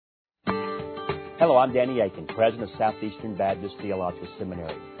Hello, I'm Danny Aiken, President of Southeastern Baptist Theological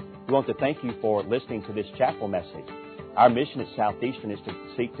Seminary. We want to thank you for listening to this chapel message. Our mission at Southeastern is to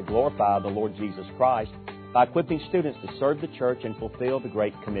seek to glorify the Lord Jesus Christ by equipping students to serve the church and fulfill the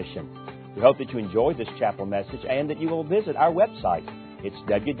Great Commission. We hope that you enjoy this chapel message and that you will visit our website. It's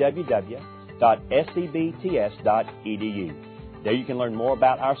www.sebts.edu. There you can learn more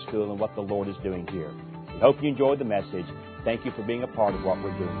about our school and what the Lord is doing here. We hope you enjoyed the message. Thank you for being a part of what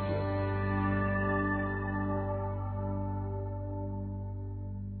we're doing here.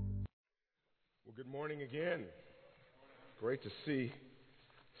 Well, good morning again. Great to see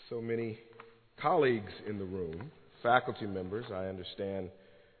so many colleagues in the room, faculty members. I understand,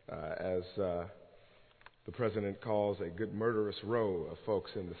 as the president calls, a good murderous row of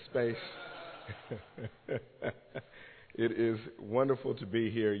folks in the space. It is wonderful to be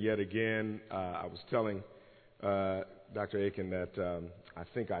here yet again. I was telling Dr. Aiken that I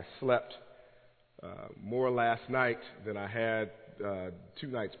think I slept more last night than I had 2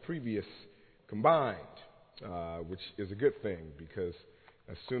 nights previous combined, which is a good thing because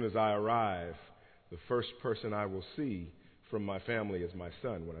as soon as I arrive, the first person I will see from my family is my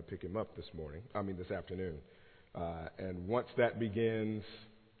son when I pick him up this afternoon. And once that begins,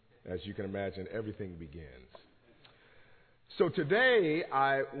 as you can imagine, everything begins. So today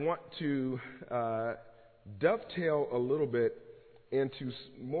I want to dovetail a little bit into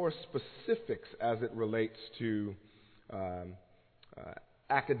more specifics as it relates to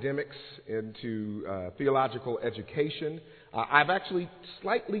academics, into theological education. I've actually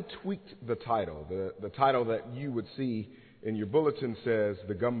slightly tweaked the title. The title that you would see in your bulletin says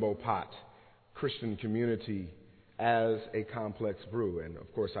The Gumbo Pot, Christian Community as a Complex Brew. And of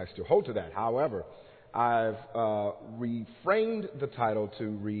course I still hold to that. However, I've reframed the title to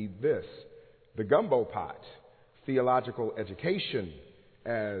read this: The Gumbo Pot, Theological Education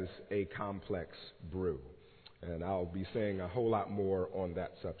as a Complex Brew. And I'll be saying a whole lot more on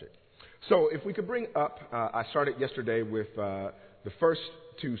that subject. So if we could bring up, I started yesterday with the first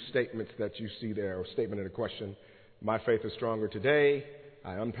 2 statements that you see there, or statement and a question. My faith is stronger today.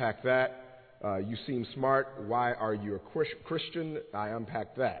 I unpack that. You seem smart. Why are you a Christian? I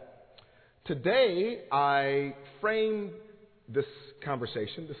unpack that. Today, I frame this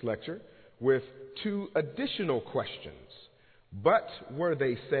conversation, this lecture, with 2 additional questions. But were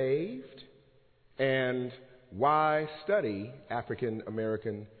they saved? And why study African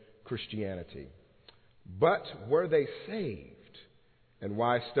American Christianity? But were they saved? And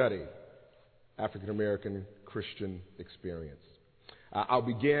why study African American Christian experience? I'll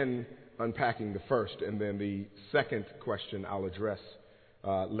begin unpacking the first, and then the second question I'll address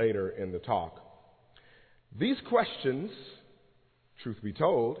later in the talk. These questions, truth be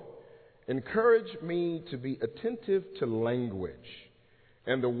told, encourage me to be attentive to language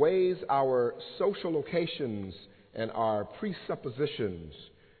and the ways our social locations and our presuppositions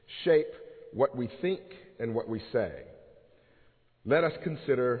shape what we think and what we say. Let us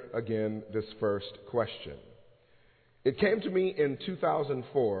consider again this first question. It came to me in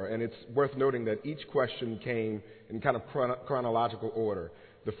 2004, and it's worth noting that each question came in kind of chronological order.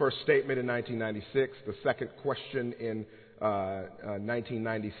 The first statement in 1996, the second question in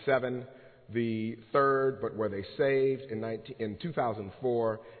 1997, the third, but were they saved, in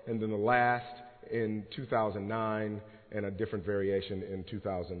 2004, and then the last in 2009, and a different variation in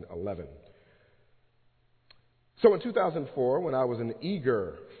 2011. So in 2004, when I was an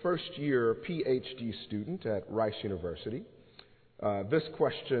eager first-year PhD student at Rice University, this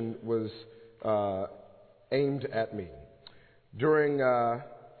question was aimed at me. During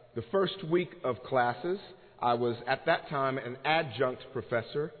the first week of classes, I was at that time an adjunct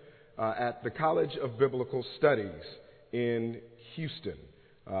professor at the College of Biblical Studies in Houston.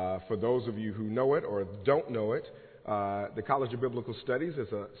 For those of you who know it or don't know it, the College of Biblical Studies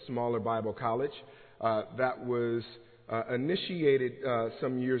is a smaller Bible college that was initiated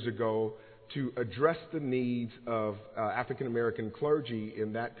some years ago to address the needs of African American clergy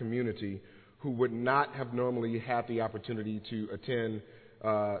in that community who would not have normally had the opportunity to attend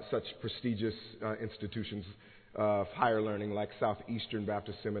such prestigious institutions of higher learning like Southeastern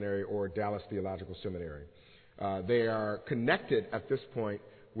Baptist Seminary or Dallas Theological Seminary. They are connected at this point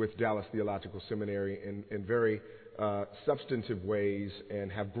with Dallas Theological Seminary in very substantive ways and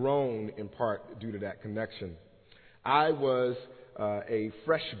have grown in part due to that connection. I was a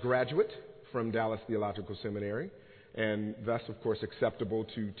fresh graduate from Dallas Theological Seminary and thus, of course, acceptable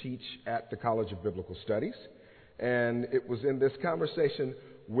to teach at the College of Biblical Studies. And it was in this conversation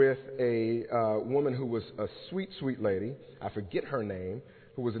with a woman who was a sweet, sweet lady, I forget her name,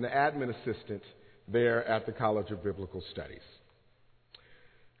 who was an admin assistant there at the College of Biblical Studies.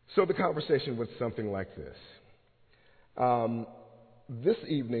 So the conversation was something like this. This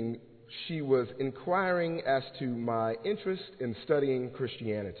evening, she was inquiring as to my interest in studying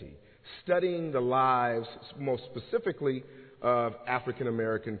Christianity, studying the lives, most specifically, of African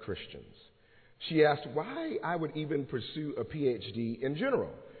American Christians. She asked why I would even pursue a PhD in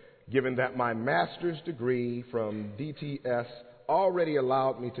general, given that my master's degree from DTS already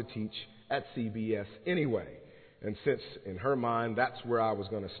allowed me to teach at CBS anyway. And since, in her mind, that's where I was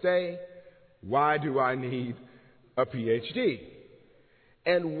going to stay, why do I need a PhD?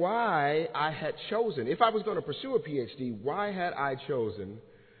 And why I had chosen, if I was going to pursue a PhD, why had I chosen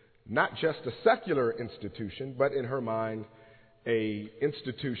not just a secular institution, but in her mind, a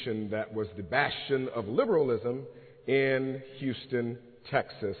institution that was the bastion of liberalism in Houston,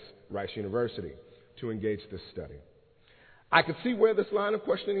 Texas, Rice University, to engage this study. I could see where this line of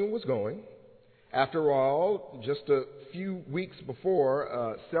questioning was going. After all, just a few weeks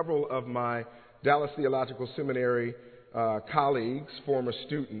before, several of my Dallas Theological Seminary colleagues, former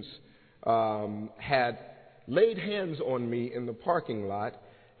students, had laid hands on me in the parking lot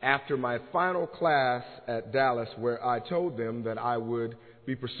after my final class at Dallas, where I told them that I would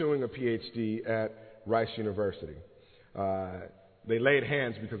be pursuing a PhD at Rice University. They laid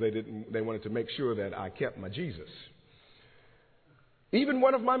hands because they wanted to make sure that I kept my Jesus. Even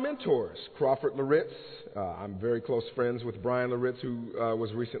one of my mentors, Crawford Loritz, I'm very close friends with Brian Loritz, who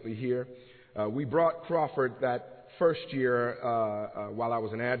was recently here. We brought Crawford that first year while I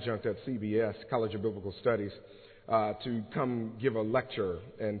was an adjunct at CBS, College of Biblical Studies, to come give a lecture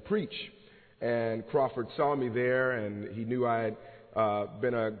and preach. And Crawford saw me there, and he knew I had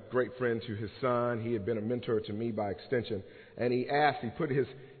been a great friend to his son. He had been a mentor to me by extension. And he put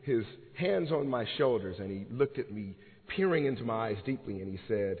his hands on my shoulders, and he looked at me, peering into my eyes deeply, and he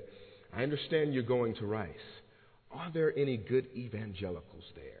said, I understand you're going to Rice. Are there any good evangelicals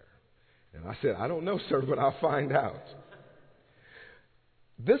there? And I said, I don't know, sir, but I'll find out.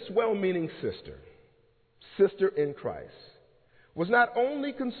 This well-meaning sister in Christ, was not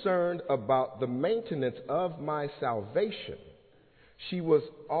only concerned about the maintenance of my salvation, she was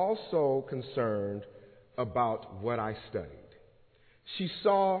also concerned about what I studied. She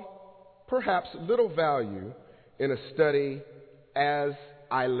saw perhaps little value in a study as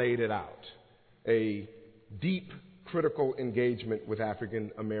I laid it out, a deep critical engagement with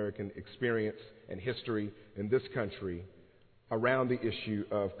African American experience and history in this country around the issue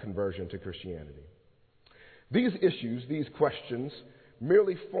of conversion to Christianity. These issues, these questions,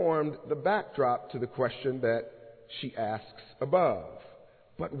 merely formed the backdrop to the question that she asks above.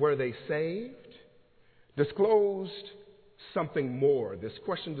 But were they saved? Disclosed something more. This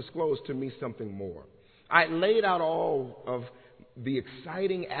question disclosed to me something more. I laid out all of the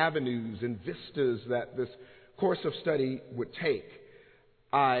exciting avenues and vistas that this course of study would take.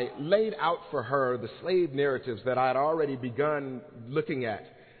 I laid out for her the slave narratives that I had already begun looking at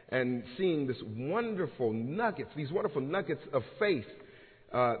and seeing these wonderful nuggets of faith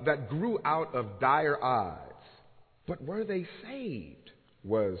that grew out of dire odds. But were they saved?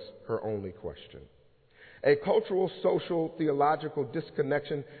 Was her only question. A cultural, social, theological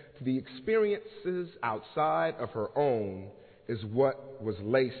disconnection to the experiences outside of her own is what was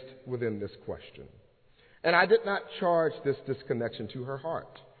laced within this question. And I did not charge this disconnection to her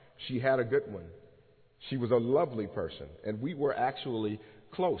heart. She had a good one. She was a lovely person, and we were actually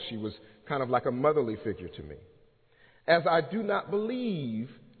close. She was kind of like a motherly figure to me. As I do not believe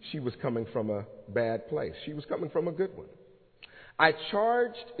she was coming from a bad place. She was coming from a good one. I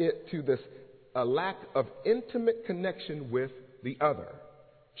charged it to a lack of intimate connection with the other.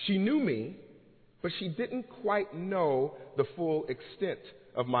 She knew me, but she didn't quite know the full extent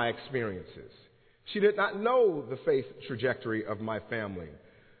of my experiences. She did not know the faith trajectory of my family.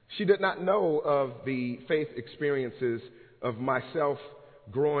 She did not know of the faith experiences of myself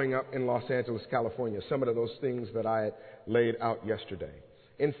growing up in Los Angeles, California, some of those things that I had laid out yesterday.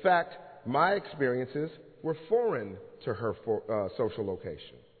 In fact, my experiences were foreign to her social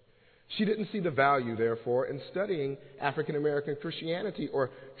location. She didn't see the value, therefore, in studying African American Christianity or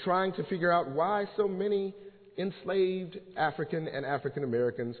trying to figure out why so many enslaved African and African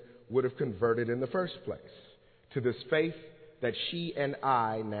Americans would have converted in the first place to this faith that she and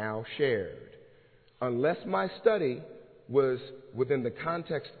I now shared. Unless my study was within the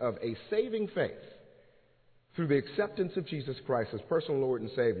context of a saving faith through the acceptance of Jesus Christ as personal Lord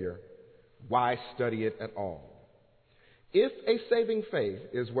and Savior, why study it at all? If a saving faith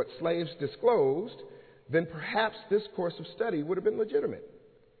is what slaves disclosed, then perhaps this course of study would have been legitimate.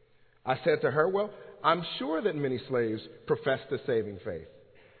 I said to her, well, I'm sure that many slaves professed the saving faith.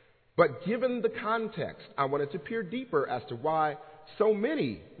 But given the context, I wanted to peer deeper as to why so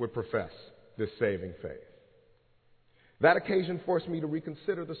many would profess this saving faith. That occasion forced me to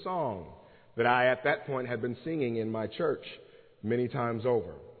reconsider the song that I at that point had been singing in my church many times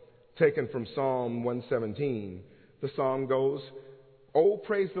over. Taken from Psalm 117, the song goes, "Oh,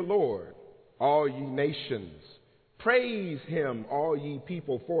 praise the Lord, all ye nations. Praise him, all ye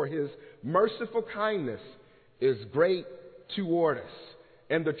people, for his merciful kindness is great toward us,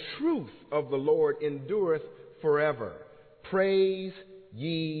 and the truth of the Lord endureth forever. Praise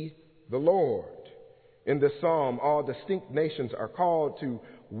ye the Lord." In this psalm, all distinct nations are called to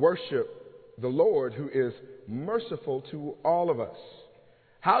worship the Lord, who is merciful to all of us.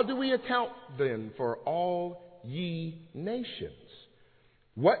 How do we account then for all ye nations?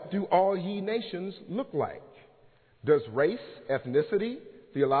 What do all ye nations look like? Does race, ethnicity,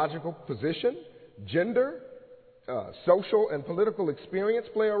 theological position, gender, social and political experience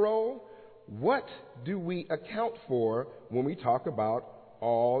play a role? What do we account for when we talk about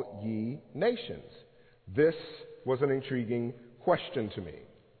all ye nations? This was an intriguing question to me.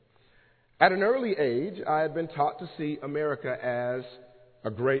 At an early age, I had been taught to see America as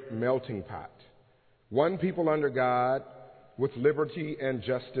a great melting pot. One people under God with liberty and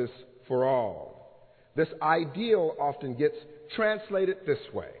justice for all. This ideal often gets translated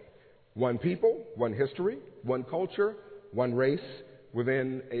this way: one people, one history, one culture, one race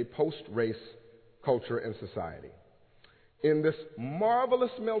within a post-race culture and society. In this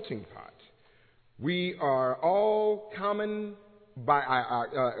marvelous melting pot, we are all common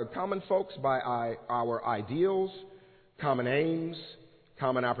folks by our ideals, common aims,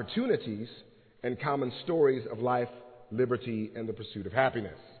 common opportunities, and common stories of life, liberty, and the pursuit of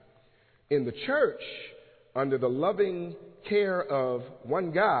happiness. In the church, under the loving care of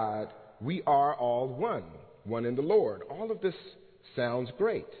one God, we are all one in the Lord. All of this sounds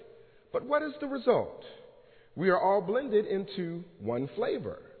great. But what is the result? We are all blended into one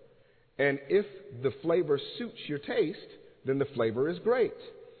flavor. And if the flavor suits your taste, then the flavor is great.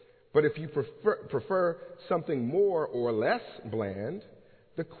 But if you prefer something more or less bland,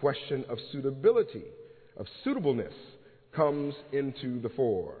 the question of suitability, of suitableness, comes into the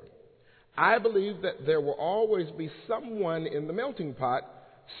fore. I believe that there will always be someone in the melting pot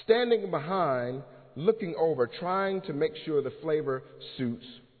standing behind, looking over, trying to make sure the flavor suits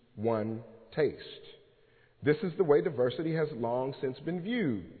one taste. This is the way diversity has long since been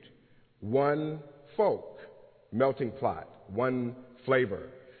viewed. One folk, melting pot, one flavor.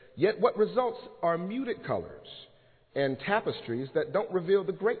 Yet what results are muted colors and tapestries that don't reveal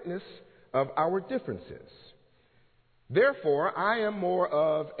the greatness of our differences. Therefore, I am more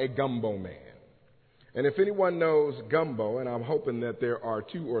of a gumbo man. And if anyone knows gumbo, and I'm hoping that there are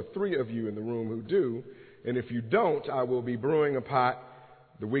 2 or 3 of you in the room who do, and if you don't, I will be brewing a pot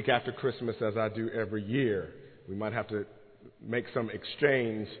the week after Christmas as I do every year. We might have to make some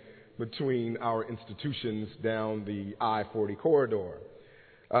exchange between our institutions down the I-40 corridor.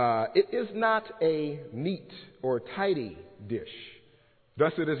 It is not a neat or tidy dish.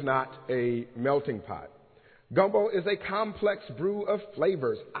 Thus, it is not a melting pot. Gumbo is a complex brew of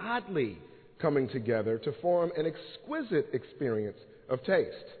flavors, oddly coming together to form an exquisite experience of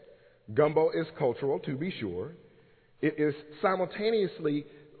taste. Gumbo is cultural, to be sure. It is simultaneously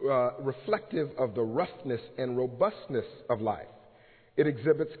reflective of the roughness and robustness of life. It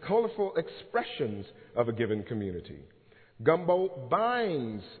exhibits colorful expressions of a given community. Gumbo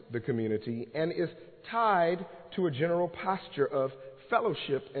binds the community and is tied to a general posture of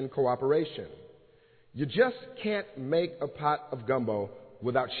fellowship and cooperation. You just can't make a pot of gumbo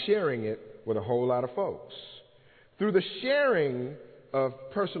without sharing it with a whole lot of folks. Through the sharing of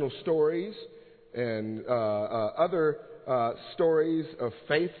personal stories and other stories of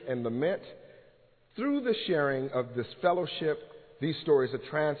faith and lament, through the sharing of this fellowship, these stories are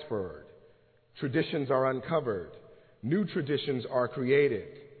transferred. Traditions are uncovered. New traditions are created.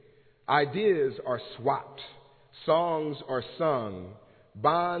 Ideas are swapped. Songs are sung.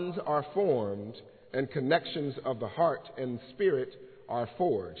 Bonds are formed. And connections of the heart and spirit are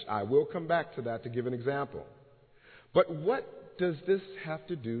forged. I will come back to that to give an example. But what does this have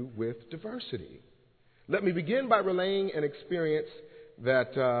to do with diversity? Let me begin by relaying an experience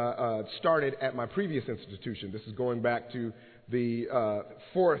that started at my previous institution. This is going back to the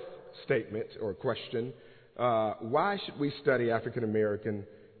 4th statement or question. Why should we study African American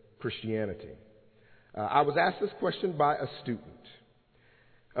Christianity? I was asked this question by a student.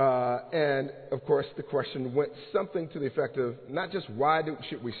 And, of course, the question went something to the effect of not just why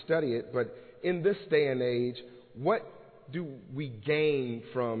should we study it, but in this day and age, what do we gain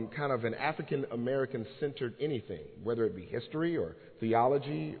from kind of an African American-centered anything, whether it be history or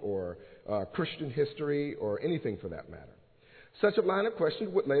theology or Christian history or anything for that matter? Such a line of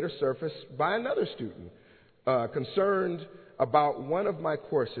questioning would later surface by another student concerned about one of my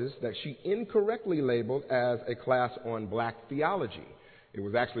courses that she incorrectly labeled as a class on black theology. It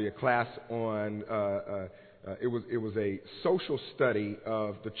was actually a class on, it was a social study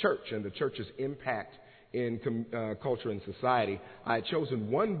of the church and the church's impact in culture and society. I had chosen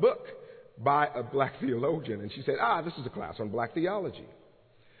one book by a black theologian, and she said, this is a class on black theology.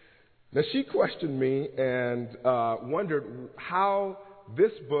 Now, she questioned me and wondered how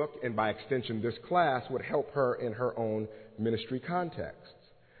this book, and by extension this class, would help her in her own ministry contexts.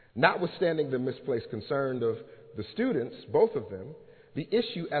 Notwithstanding the misplaced concern of the students, both of them, the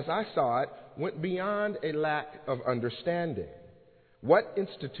issue, as I saw it, went beyond a lack of understanding. What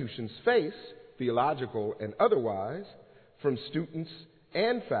institutions face, theological and otherwise, from students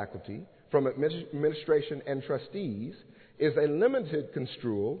and faculty, from administration and trustees, is a limited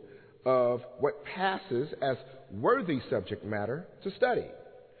construal of what passes as worthy subject matter to study.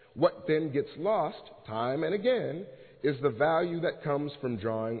 What then gets lost, time and again, is the value that comes from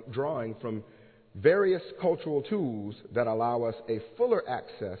drawing from various cultural tools that allow us a fuller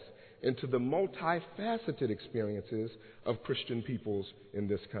access into the multifaceted experiences of Christian peoples in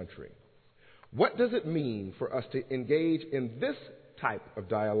this country. What does it mean for us to engage in this type of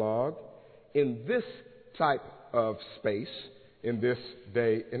dialogue, in this type of space, in this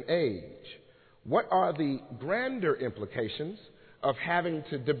day and age? What are the grander implications of having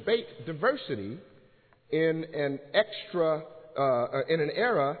to debate diversity in an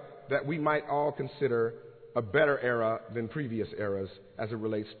era that we might all consider a better era than previous eras as it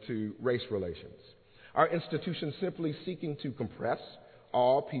relates to race relations? Are institutions simply seeking to compress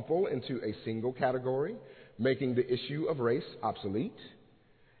all people into a single category, making the issue of race obsolete?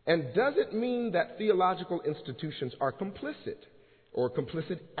 And does it mean that theological institutions are complicit, or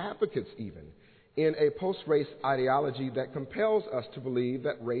complicit advocates even, in a post-race ideology that compels us to believe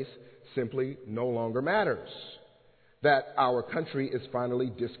that race simply no longer matters, that our country is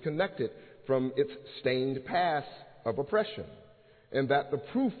finally disconnected from its stained past of oppression, and that the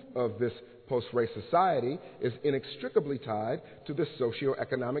proof of this post-race society is inextricably tied to the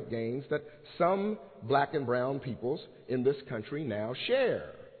socioeconomic gains that some black and brown peoples in this country now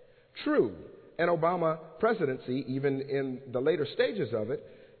share? True, an Obama presidency, even in the later stages of it,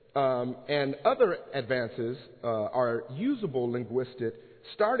 and other advances are usable linguistic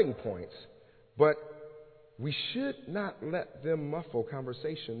starting points, but we should not let them muffle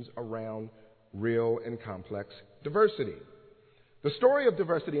conversations around real and complex diversity. The story of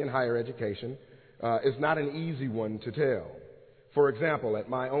diversity in higher education is not an easy one to tell. For example, at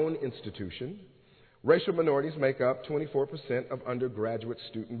my own institution, racial minorities make up 24% of undergraduate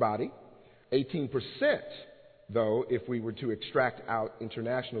student body, 18%, though, if we were to extract out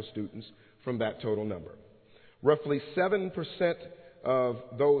international students from that total number. Roughly 7% of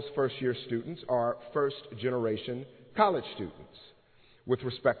those first-year students are first-generation college students. With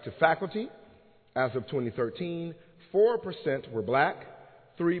respect to faculty, as of 2013, 4% were black,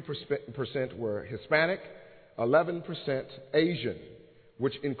 3% were Hispanic, 11% Asian,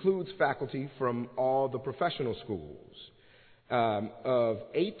 which includes faculty from all the professional schools. Of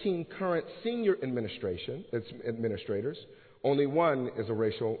 18 current senior administrators, only one is a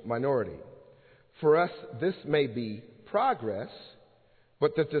racial minority. For us, this may be progress,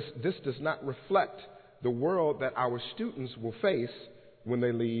 but that this does not reflect the world that our students will face when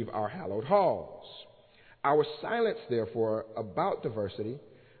they leave our hallowed halls. Our silence, therefore, about diversity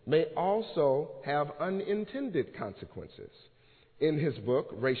may also have unintended consequences. In his book,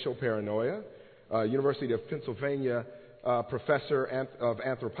 Racial Paranoia, University of Pennsylvania professor of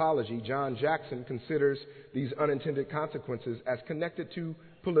anthropology, John Jackson, considers these unintended consequences as connected to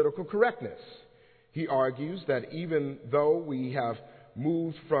political correctness. He argues that even though we have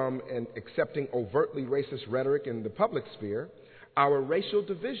moved from accepting overtly racist rhetoric in the public sphere, our racial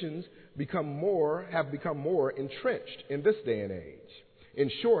divisions have become more entrenched in this day and age.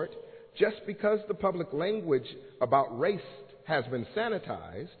 In short, just because the public language about race has been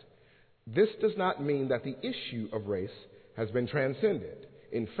sanitized, this does not mean that the issue of race has been transcended.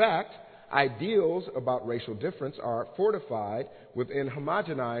 In fact, ideals about racial difference are fortified within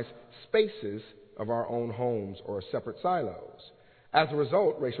homogenized spaces of our own homes or separate silos. As a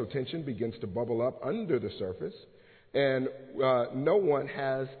result, racial tension begins to bubble up under the surface, and no one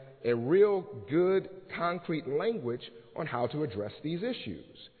has a real good, concrete language on how to address these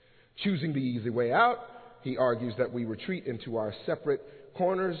issues. Choosing the easy way out, he argues that we retreat into our separate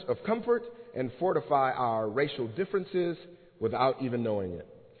corners of comfort and fortify our racial differences without even knowing it.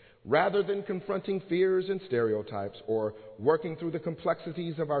 Rather than confronting fears and stereotypes or working through the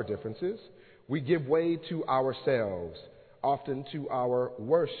complexities of our differences, we give way to ourselves, often to our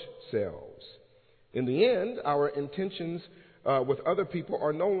worst selves. In the end, our intentions with other people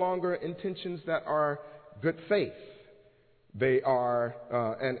are no longer intentions that are good faith. They are,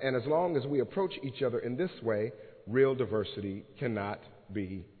 and as long as we approach each other in this way, real diversity cannot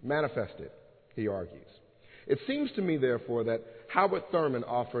be manifested, he argues. It seems to me, therefore, that Howard Thurman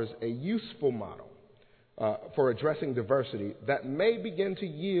offers a useful model for addressing diversity that may begin to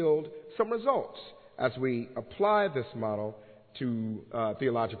yield some results as we apply this model to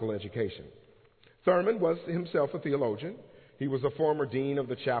theological education. Thurman was himself a theologian. He was a former dean of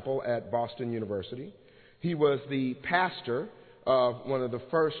the chapel at Boston University. He was the pastor of one of the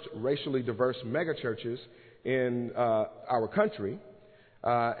first racially diverse megachurches in our country.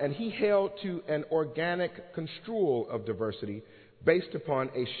 And he held to an organic construal of diversity based upon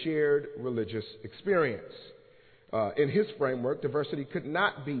a shared religious experience. In his framework, diversity could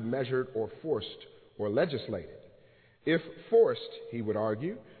not be measured or forced or legislated. If forced, he would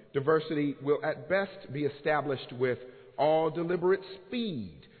argue, diversity will at best be established with all deliberate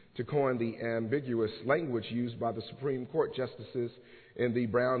speed, to coin the ambiguous language used by the Supreme Court justices in the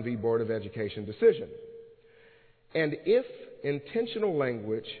Brown v. Board of Education decision. And if intentional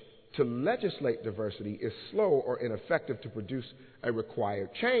language to legislate diversity is slow or ineffective to produce a required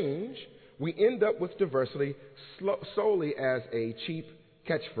change, we end up with diversity solely as a cheap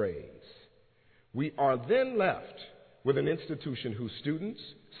catchphrase. We are then left with an institution whose students,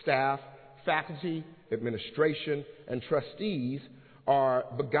 staff, faculty, administration, and trustees are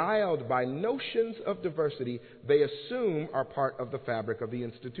beguiled by notions of diversity they assume are part of the fabric of the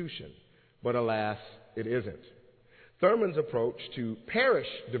institution. But alas, it isn't. Thurman's approach to parish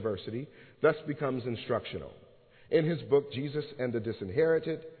diversity thus becomes instructional. In his book, Jesus and the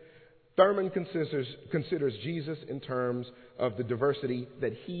Disinherited, Thurman considers Jesus in terms of the diversity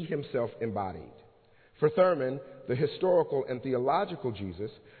that he himself embodied. For Thurman, the historical and theological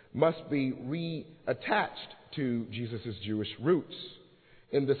Jesus must be reattached to Jesus' Jewish roots.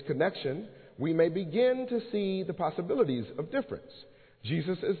 In this connection, we may begin to see the possibilities of difference.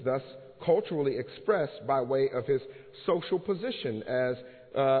 Jesus is thus culturally expressed by way of his social position as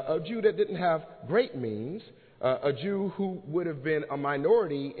a Jew that didn't have great means, a Jew who would have been a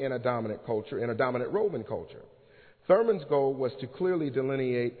minority in a dominant culture, in a dominant Roman culture. Thurman's goal was to clearly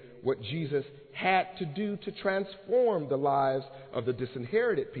delineate what Jesus had to do to transform the lives of the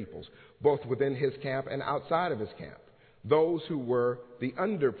disinherited peoples, both within his camp and outside of his camp, those who were the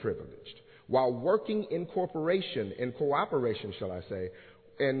underprivileged, while working in cooperation, shall I say,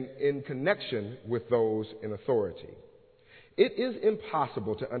 and in connection with those in authority. It is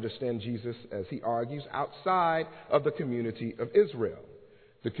impossible to understand Jesus, as he argues, outside of the community of Israel,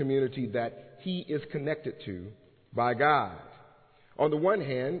 the community that he is connected to by God. On the one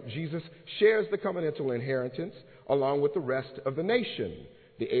hand, Jesus shares the covenantal inheritance along with the rest of the nation,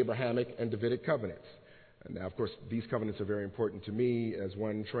 the Abrahamic and Davidic covenants. And now, of course, these covenants are very important to me as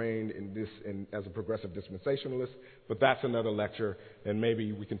one trained in this and as a progressive dispensationalist, but that's another lecture, and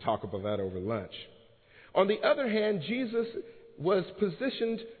maybe we can talk about that over lunch. On the other hand, Jesus was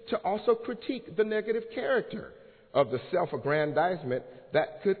positioned to also critique the negative character of the self-aggrandizement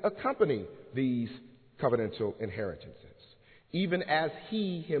that could accompany these covenantal inheritances, even as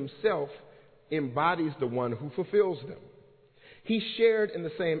he himself embodies the one who fulfills them. He shared in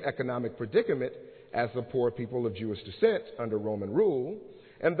the same economic predicament as the poor people of Jewish descent under Roman rule,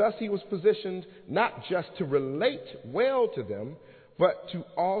 and thus he was positioned not just to relate well to them, but to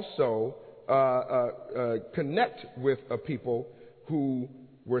also connect with a people who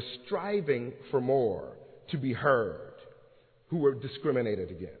were striving for more, to be heard, who were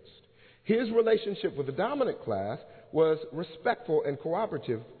discriminated against. His relationship with the dominant class was respectful and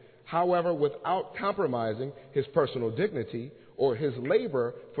cooperative, however, without compromising his personal dignity or his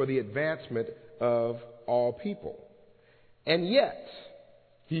labor for the advancement of all people. And yet,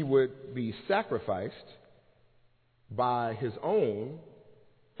 he would be sacrificed by his own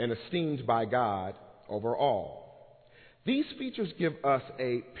and esteemed by God over all. These features give us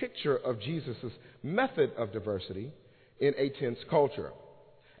a picture of Jesus' method of diversity in a tense culture,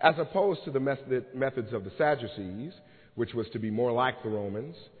 as opposed to the methods of the Sadducees, which was to be more like the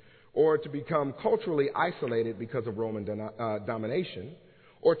Romans, or to become culturally isolated because of Roman domination,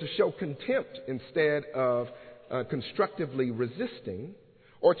 or to show contempt instead of constructively resisting,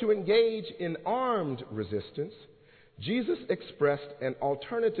 or to engage in armed resistance. Jesus expressed an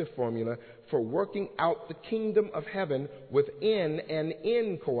alternative formula for working out the kingdom of heaven within and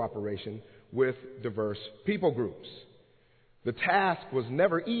in cooperation with diverse people groups. The task was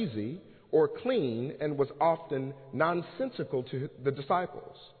never easy or clean and was often nonsensical to the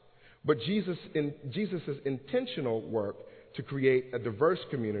disciples. But Jesus' intentional work to create a diverse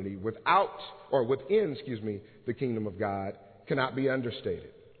community within the kingdom of God cannot be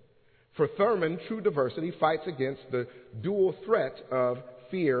understated. For Thurman, true diversity fights against the dual threat of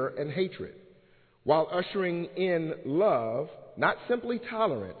fear and hatred, while ushering in love, not simply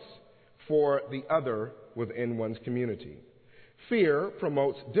tolerance, for the other within one's community. Fear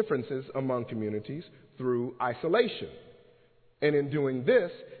promotes differences among communities through isolation. And in doing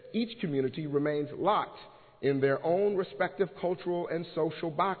this, each community remains locked in their own respective cultural and social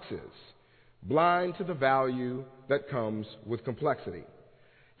boxes, blind to the value that comes with complexity.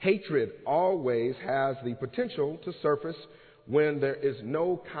 Hatred always has the potential to surface when there is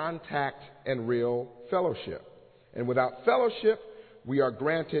no contact and real fellowship. And without fellowship, we are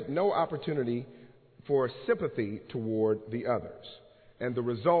granted no opportunity for sympathy toward the others. And the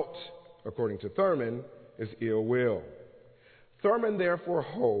result, according to Thurman, is ill will. Thurman therefore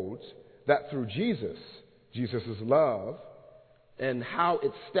holds that through Jesus' love, and how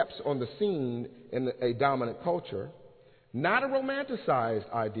it steps on the scene in a dominant culture, not a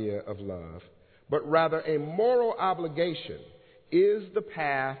romanticized idea of love, but rather a moral obligation, is the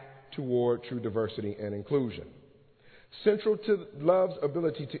path toward true diversity and inclusion. Central to love's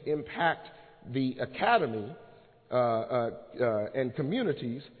ability to impact the academy and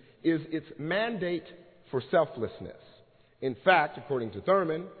communities is its mandate for selflessness. In fact, according to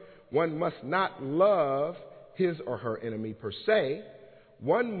Thurman, one must not love his or her enemy per se.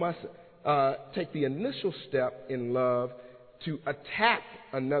 One must take the initial step in love to attack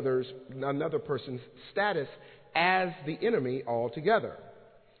another person's status as the enemy altogether.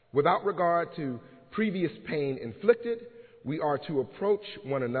 Without regard to previous pain inflicted, we are to approach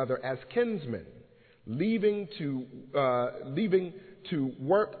one another as kinsmen, leaving to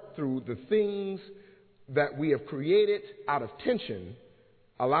work through the things that we have created out of tension,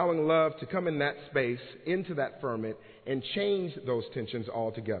 allowing love to come in that space, into that ferment, and change those tensions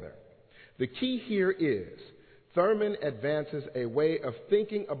altogether. The key here is Thurman advances a way of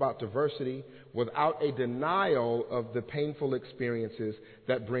thinking about diversity without a denial of the painful experiences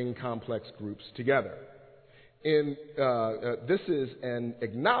that bring complex groups together. This is an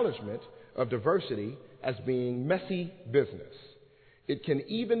acknowledgement of diversity as being messy business. It can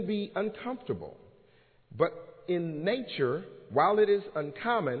even be uncomfortable. But in nature, while it is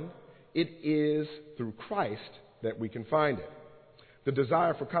uncommon, it is through Christ that we can find it. The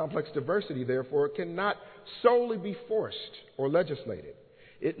desire for complex diversity, therefore, cannot solely be forced or legislated.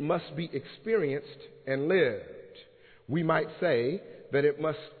 It must be experienced and lived. We might say that it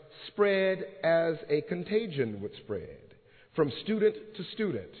must spread as a contagion would spread, from student to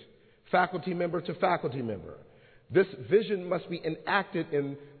student, faculty member to faculty member. This vision must be enacted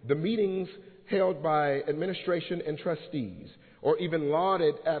in the meetings held by administration and trustees, or even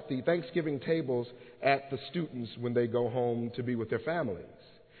lauded at the Thanksgiving tables at the students when they go home to be with their families.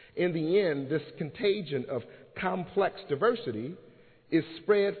 In the end, this contagion of complex diversity is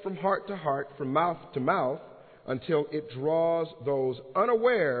spread from heart to heart, from mouth to mouth, until it draws those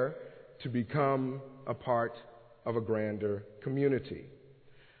unaware to become a part of a grander community.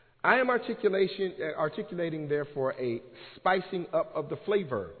 I am articulating, therefore, a spicing up of the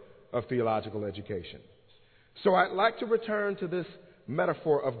flavor of theological education. So I'd like to return to this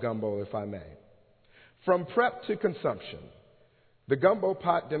metaphor of gumbo, if I may. From prep to consumption, the gumbo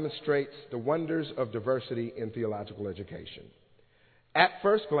pot demonstrates the wonders of diversity in theological education. At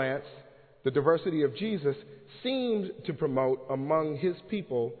first glance, the diversity of Jesus seemed to promote among his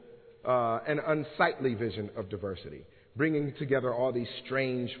people an unsightly vision of diversity, bringing together all these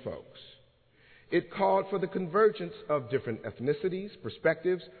strange folks. It called for the convergence of different ethnicities,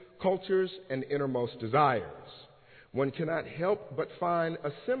 perspectives, cultures, and innermost desires. One cannot help but find a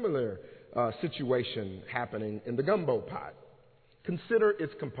similar situation happening in the gumbo pot. Consider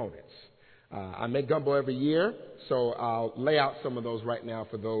its components. I make gumbo every year, so I'll lay out some of those right now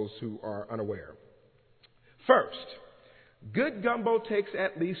for those who are unaware. First, good gumbo takes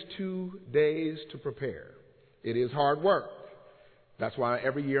at least 2 days to prepare. It is hard work. That's why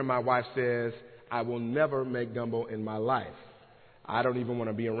every year my wife says, I will never make gumbo in my life. I don't even want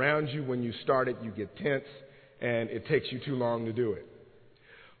to be around you. When you start it, you get tense, and it takes you too long to do it.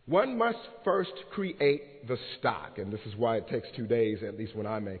 One must first create the stock, and this is why it takes 2 days, at least when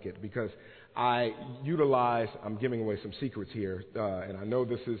I make it, because I'm giving away some secrets here, and I know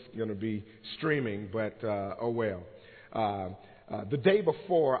this is going to be streaming, but oh well. The day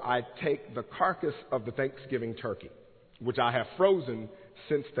before, I take the carcass of the Thanksgiving turkey, which I have frozen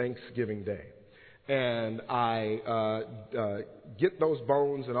since Thanksgiving Day. And I get those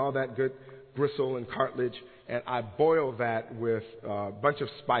bones and all that good gristle and cartilage, and I boil that with a bunch of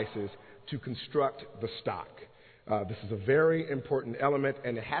spices to construct the stock. This is a very important element,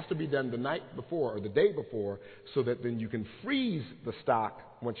 and it has to be done the night before or the day before so that then you can freeze the stock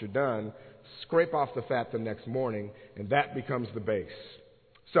once you're done, scrape off the fat the next morning, and that becomes the base.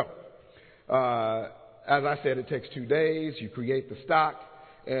 So, as I said, it takes 2 days. You create the stock,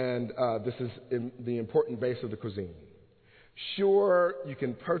 and this is the important base of the cuisine. Sure, you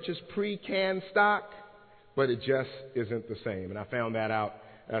can purchase pre-canned stock, but it just isn't the same, and I found that out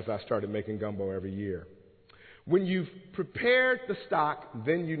as I started making gumbo every year. When you've prepared the stock,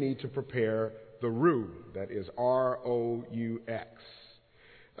 then you need to prepare the roux, that is R-O-U-X.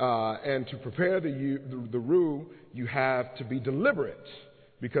 And to prepare the roux, you have to be deliberate,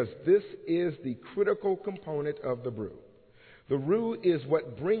 because this is the critical component of the brew. The roux is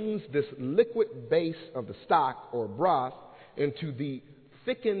what brings this liquid base of the stock or broth into the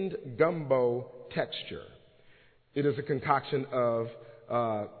thickened gumbo texture. It is a concoction of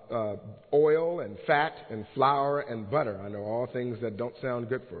oil and fat and flour and butter. I know all things that don't sound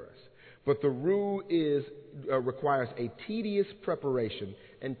good for us. But the roux requires a tedious preparation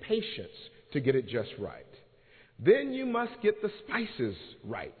and patience to get it just right. Then you must get the spices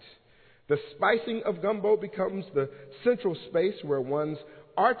right. The spicing of gumbo becomes the central space where one's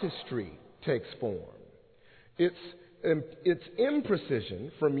artistry takes form. Its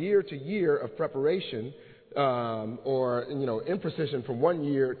imprecision from year to year of preparation or imprecision from one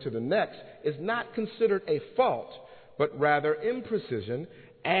year to the next is not considered a fault, but rather imprecision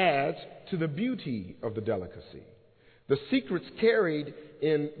adds to the beauty of the delicacy. The secrets carried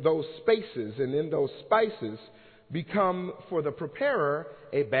in those spaces and in those spices become for the preparer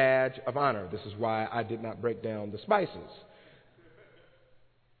a badge of honor. This is why I did not break down the spices.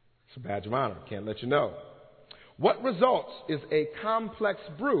 It's a badge of honor. Can't let you know. What results is a complex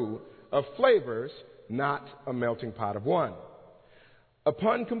brew of flavors, not a melting pot of one.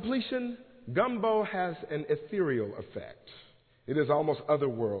 Upon completion, gumbo has an ethereal effect. It is almost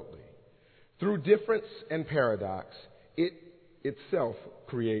otherworldly. Through difference and paradox, it itself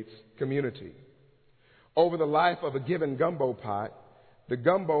creates community. Over the life of a given gumbo pot, the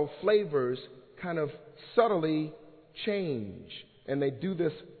gumbo flavors kind of subtly change, and they do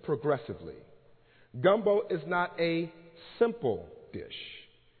this progressively. Gumbo is not a simple dish,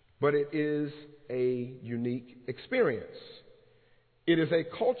 but it is a unique experience. It is a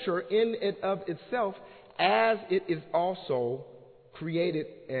culture in and of itself, as it is also created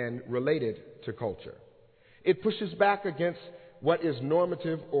and related to culture. It pushes back against what is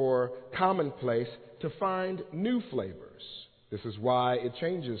normative or commonplace to find new flavors. This is why it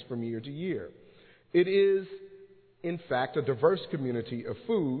changes from year to year. It is, in fact, a diverse community of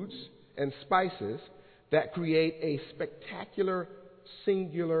foods and spices that create a spectacular,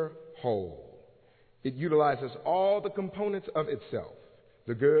 singular whole. It utilizes all the components of itself,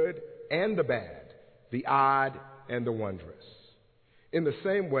 the good and the bad, the odd and the wondrous. In the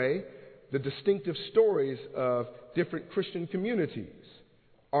same way, the distinctive stories of different Christian communities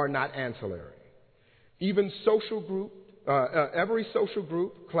are not ancillary. Even every social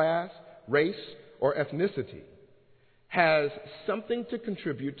group, class, race, or ethnicity has something to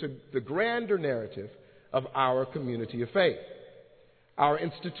contribute to the grander narrative of our community of faith. Our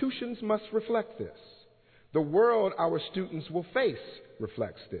institutions must reflect this. The world our students will face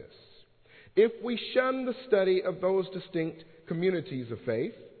reflects this. If we shun the study of those distinct communities of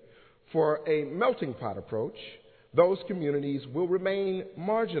faith for a melting pot approach, those communities will remain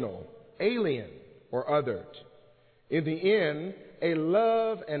marginal, alien, or othered. In the end, a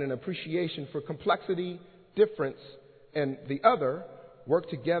love and an appreciation for complexity, difference, and the other work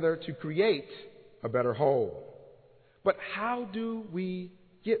together to create a better whole. But how do we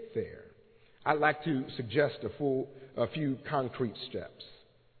get there? I'd like to suggest a few concrete steps.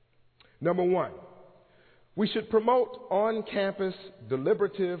 Number one, we should promote on-campus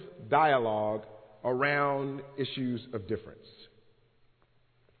deliberative dialogue around issues of difference.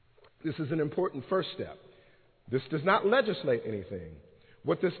 This is an important first step. This does not legislate anything.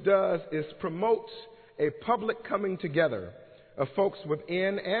 What this does is promotes a public coming together of folks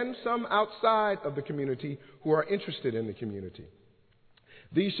within and some outside of the community who are interested in the community.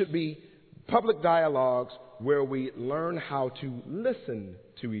 These should be public dialogues where we learn how to listen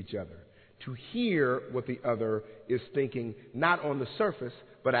to each other, to hear what the other is thinking, not on the surface,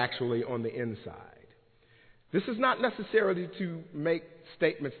 but actually on the inside. This is not necessarily to make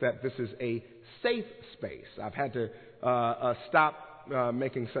statements that this is a safe space. I've had to stop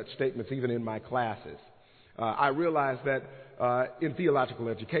making such statements even in my classes. I realize that in theological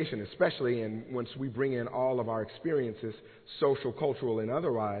education, especially, and once we bring in all of our experiences, social, cultural, and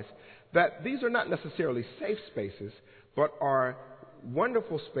otherwise, that these are not necessarily safe spaces, but are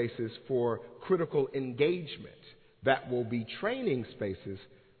wonderful spaces for critical engagement that will be training spaces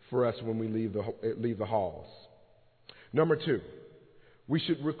for us when we leave the halls. Number 2, we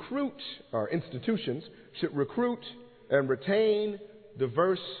should recruit, our institutions should recruit and retain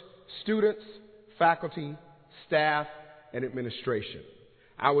diverse students, faculty, staff, and administration.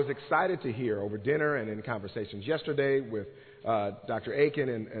 I was excited to hear over dinner and in conversations yesterday with Dr. Aiken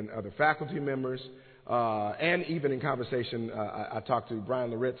and other faculty members, and even in conversation, I talked to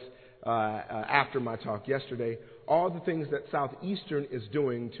Brian Loritz after my talk yesterday, all the things that Southeastern is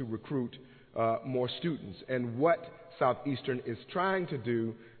doing to recruit more students and what Southeastern is trying to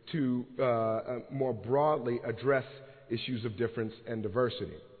do to more broadly address issues of difference and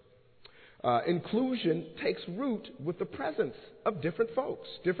diversity. Inclusion takes root with the presence of different folks,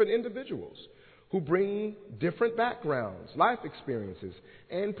 different individuals who bring different backgrounds, life experiences,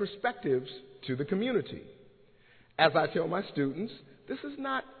 and perspectives to the community. As I tell my students, this is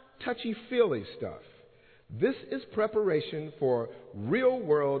not touchy-feely stuff. This is preparation for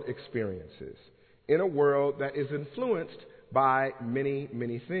real-world experiences in a world that is influenced by many,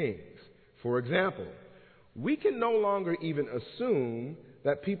 many things. For example, we can no longer even assume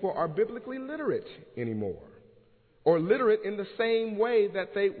that people are biblically literate anymore, or literate in the same way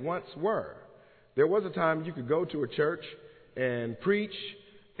that they once were. There was a time you could go to a church and preach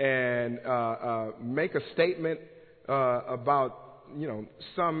and make a statement about,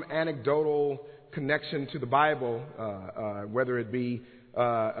 some anecdotal connection to the Bible, whether it be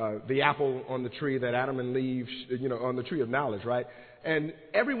the apple on the tree that Adam and Eve, on the tree of knowledge, right? And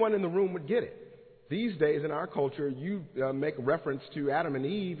everyone in the room would get it. These days in our culture, you make a reference to Adam and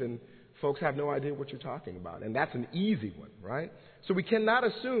Eve, and folks have no idea what you're talking about. And that's an easy one, right? So we cannot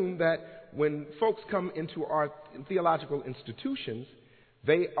assume that when folks come into our theological institutions,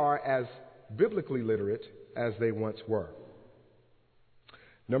 they are as biblically literate as they once were.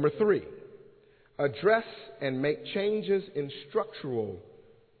 Number 3, address and make changes in structural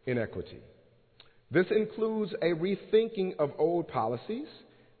inequity. This includes a rethinking of old policies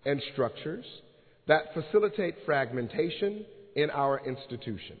and structures that facilitate fragmentation in our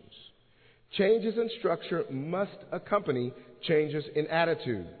institutions. Changes in structure must accompany changes in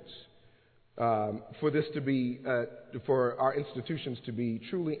attitudes for our institutions to be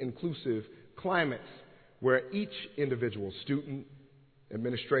truly inclusive climates where each individual student,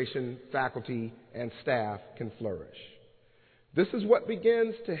 administration, faculty, and staff can flourish. This is what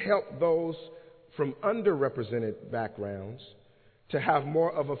begins to help those from underrepresented backgrounds to have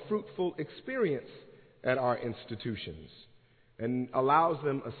more of a fruitful experience at our institutions and allows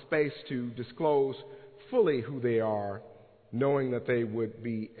them a space to disclose fully who they are, knowing that they would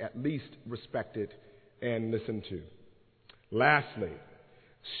be at least respected and listened to. Lastly,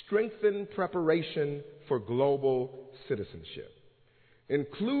 strengthen preparation for global citizenship.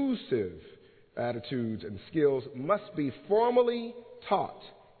 Inclusive attitudes and skills must be formally taught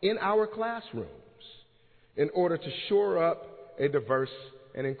in our classrooms in order to shore up a diverse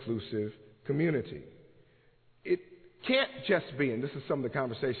and inclusive community. It can't just be, and this is some of the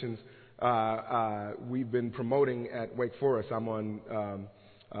conversations we've been promoting at Wake Forest. I'm on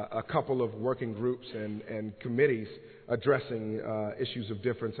a couple of working groups and committees addressing issues of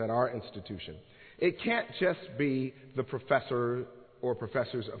difference at our institution. It can't just be the professor or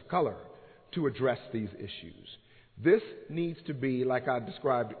professors of color to address these issues. This needs to be, like I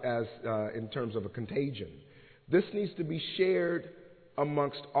described as in terms of a contagion, this needs to be shared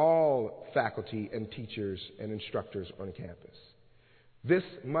amongst all faculty and teachers and instructors on campus. This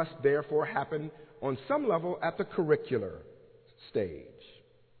must therefore happen on some level at the curricular stage.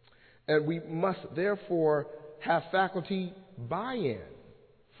 And we must therefore have faculty buy-in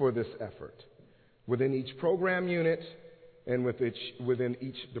for this effort within each program unit and within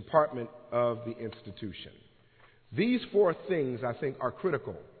each department of the institution. These 4 things, I think, are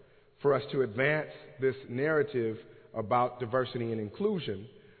critical for us to advance this narrative about diversity and inclusion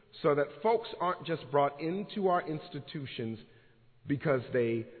so that folks aren't just brought into our institutions because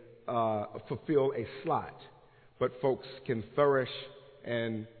they fulfill a slot, but folks can flourish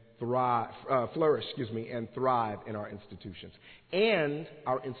and thrive in our institutions. And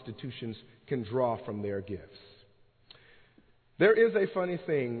our institutions can draw from their gifts. There is a funny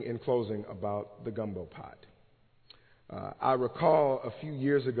thing in closing about the gumbo pot. I recall a few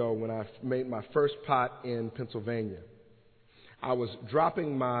years ago when I made my first pot in Pennsylvania. I was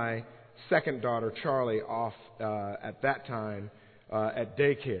dropping my second daughter, Charlie, off at that time at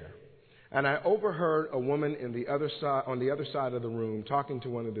daycare. And I overheard a woman on the other side of the room talking to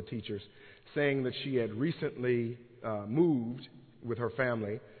one of the teachers, saying that she had recently moved with her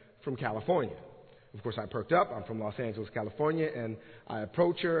family from California. Of course, I perked up. I'm from Los Angeles, California, and I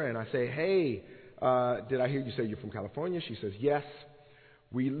approach her and I say, hey, did I hear you say you're from California? She says, yes.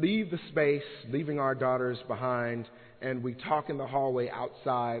 We leave the space, leaving our daughters behind, and we talk in the hallway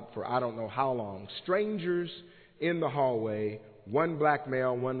outside for I don't know how long. Strangers in the hallway, one black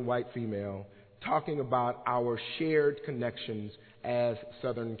male, one white female, talking about our shared connections as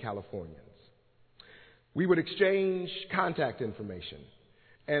Southern Californians. We would exchange contact information.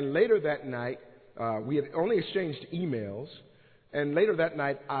 And later that night, we had only exchanged emails, and later that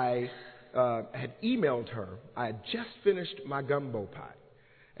night I had emailed her. I had just finished my gumbo pot.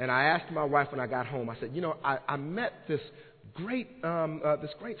 And I asked my wife when I got home, I said, you know, I met this great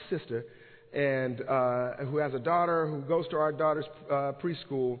sister and who has a daughter who goes to our daughter's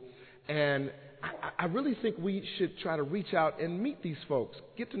preschool, and I really think we should try to reach out and meet these folks,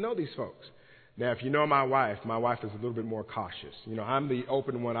 get to know these folks. Now, if you know my wife is a little bit more cautious. You know, I'm the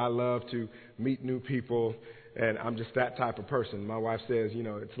open one. I love to meet new people, and I'm just that type of person. My wife says, you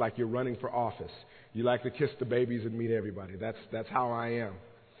know, it's like you're running for office. You like to kiss the babies and meet everybody. That's how I am.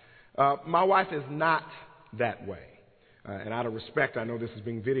 My wife is not that way. And out of respect, I know this is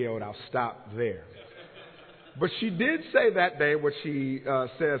being videoed, I'll stop there. But she did say that day what she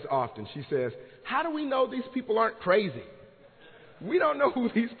says often. She says, how do we know these people aren't crazy? We don't know who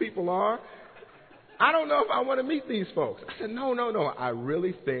these people are. I don't know if I want to meet these folks. I said, no. I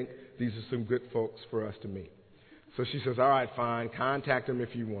really think these are some good folks for us to meet. So she says, all right, fine. Contact them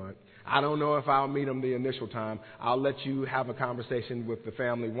if you want. I don't know if I'll meet them the initial time. I'll let you have a conversation with the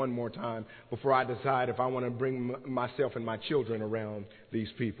family one more time before I decide if I want to bring myself and my children around these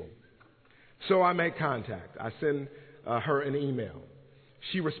people. So I make contact. I send her an email.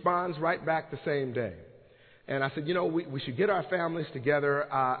 She responds right back the same day. And I said, you know, we should get our families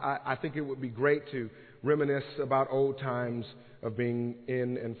together. I think it would be great to reminisce about old times of being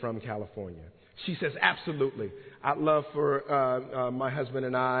in and from California. She says, absolutely. I'd love for my husband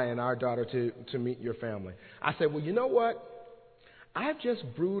and I and our daughter to meet your family. I said, well, you know what? I've just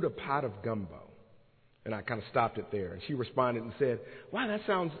brewed a pot of gumbo. And I kind of stopped it there. And she responded and said, wow, that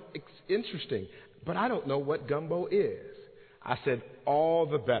sounds interesting, but I don't know what gumbo is. I said, all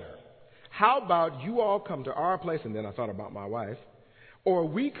the better. How about you all come to our place, and then I thought about my wife, or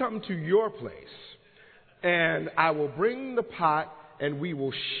we come to your place, and I will bring the pot, and we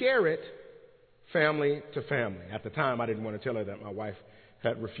will share it family to family. At the time, I didn't want to tell her that my wife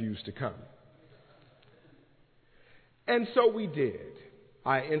had refused to come. And so we did.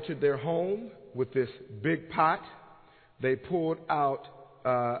 I entered their home with this big pot. They pulled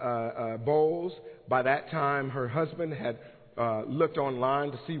out bowls. By that time, her husband had looked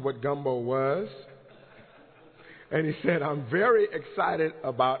online to see what gumbo was. And he said, I'm very excited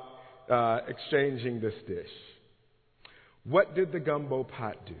about exchanging this dish. What did the gumbo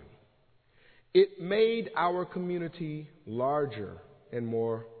pot do? It made our community larger and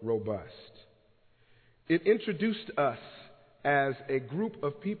more robust. It introduced us as a group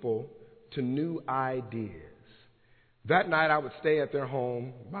of people to new ideas. That night I would stay at their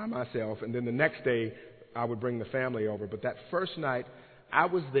home by myself, and then the next day I would bring the family over. But that first night I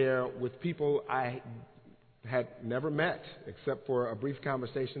was there with people I had never met except for a brief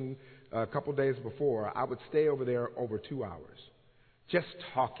conversation a couple days before. I would stay over there over 2 hours just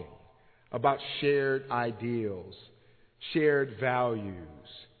talking about shared ideals, shared values,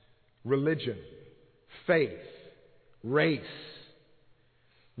 religion, faith, race.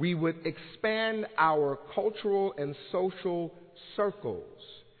 We would expand our cultural and social circles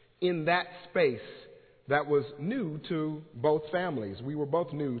in that space that was new to both families. We were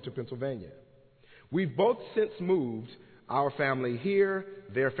both new to Pennsylvania. We've both since moved, our family here,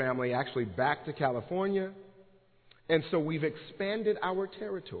 their family actually back to California. And so we've expanded our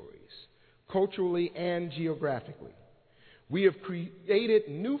territories, culturally and geographically. We have created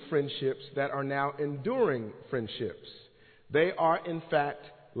new friendships that are now enduring friendships. They are, in fact,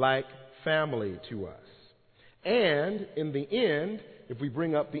 like family to us. And in the end, if we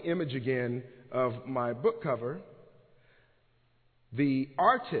bring up the image again of my book cover, the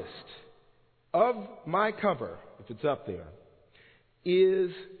artist of my cover, if it's up there,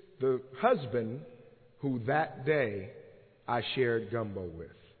 is the husband who that day I shared gumbo with.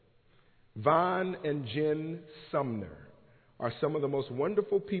 Von and Jen Sumner are some of the most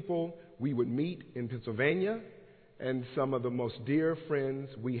wonderful people we would meet in Pennsylvania and some of the most dear friends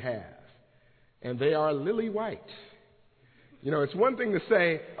we have. And they are lily white. You know, it's one thing to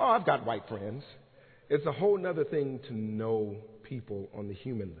say, oh, I've got white friends. It's a whole other thing to know people on the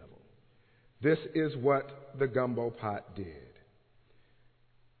human level. This is what the gumbo pot did.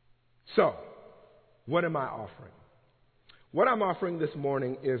 So, what am I offering? What I'm offering this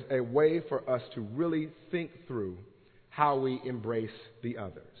morning is a way for us to really think through how we embrace the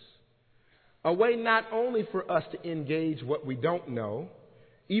others. A way not only for us to engage what we don't know,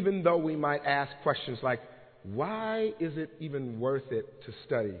 even though we might ask questions like, why is it even worth it to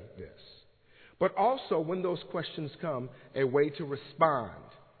study this? But also, when those questions come, a way to respond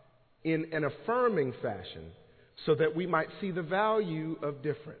in an affirming fashion so that we might see the value of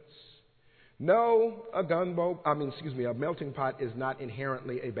difference. No, a melting pot is not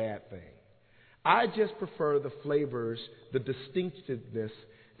inherently a bad thing. I just prefer the flavors, the distinctiveness,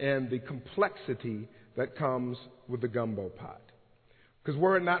 and the complexity that comes with the gumbo pot. Because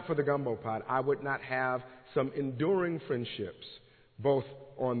were it not for the gumbo pot, I would not have some enduring friendships, both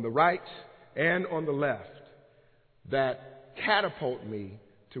on the right and on the left, that catapult me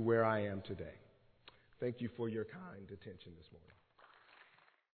to where I am today. Thank you for your kind attention this morning.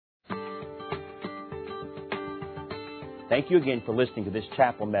 Thank you again for listening to this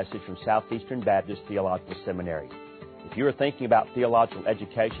chapel message from Southeastern Baptist Theological Seminary. If you are thinking about theological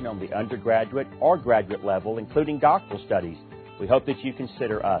education on the undergraduate or graduate level, including doctoral studies, we hope that you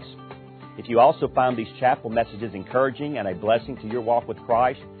consider us. If you also find these chapel messages encouraging and a blessing to your walk with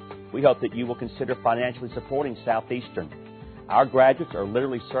Christ, we hope that you will consider financially supporting Southeastern. Our graduates are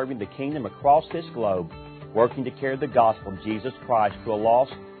literally serving the kingdom across this globe, working to carry the gospel of Jesus Christ to a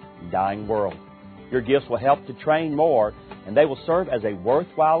lost and dying world. Your gifts will help to train more, and they will serve as a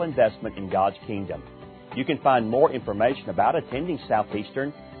worthwhile investment in God's kingdom. You can find more information about attending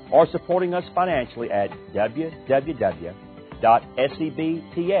Southeastern or supporting us financially at www.sebts.edu.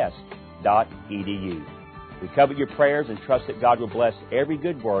 We covet your prayers and trust that God will bless every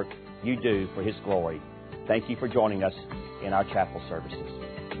good work you do for His glory. Thank you for joining us in our chapel services.